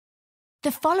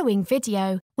The following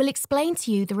video will explain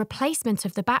to you the replacement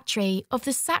of the battery of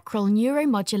the Sacral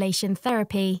Neuromodulation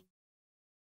therapy.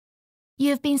 You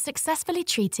have been successfully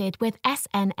treated with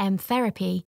SNM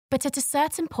therapy, but at a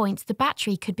certain point the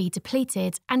battery could be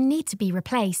depleted and need to be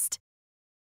replaced.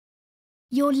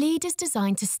 Your lead is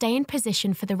designed to stay in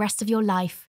position for the rest of your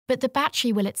life, but the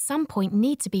battery will at some point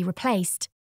need to be replaced.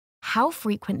 How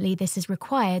frequently this is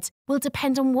required will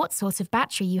depend on what sort of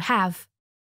battery you have.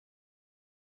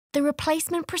 The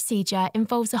replacement procedure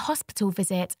involves a hospital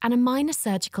visit and a minor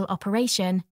surgical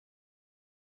operation.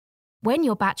 When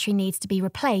your battery needs to be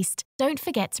replaced, don't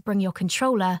forget to bring your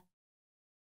controller.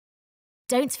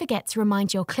 Don't forget to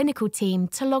remind your clinical team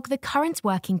to log the current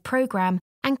working program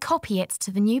and copy it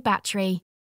to the new battery.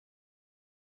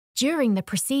 During the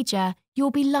procedure,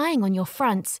 you'll be lying on your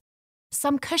front.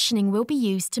 Some cushioning will be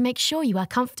used to make sure you are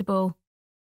comfortable.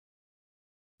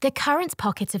 The current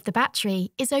pocket of the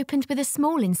battery is opened with a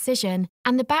small incision,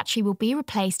 and the battery will be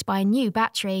replaced by a new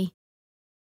battery.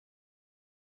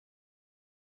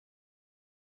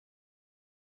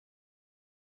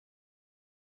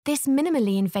 This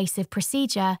minimally invasive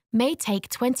procedure may take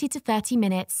 20 to 30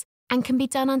 minutes and can be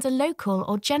done under local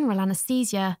or general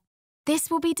anaesthesia.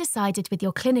 This will be decided with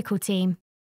your clinical team.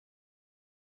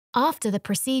 After the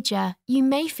procedure, you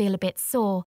may feel a bit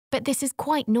sore, but this is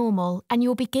quite normal and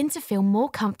you'll begin to feel more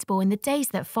comfortable in the days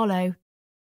that follow.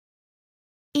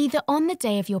 Either on the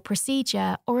day of your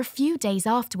procedure or a few days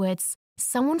afterwards,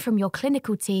 someone from your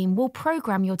clinical team will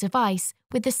program your device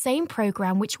with the same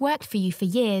program which worked for you for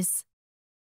years.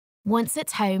 Once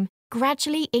at home,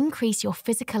 gradually increase your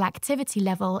physical activity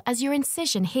level as your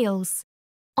incision heals.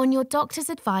 On your doctor's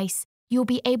advice, you'll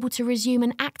be able to resume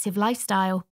an active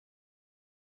lifestyle.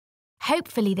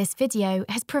 Hopefully this video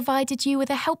has provided you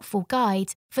with a helpful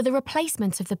guide for the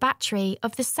replacement of the battery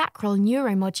of the Sacral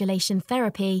Neuromodulation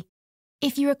therapy.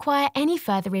 If you require any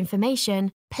further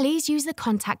information, please use the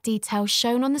contact details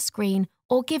shown on the screen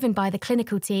or given by the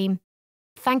clinical team.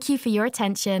 Thank you for your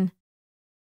attention.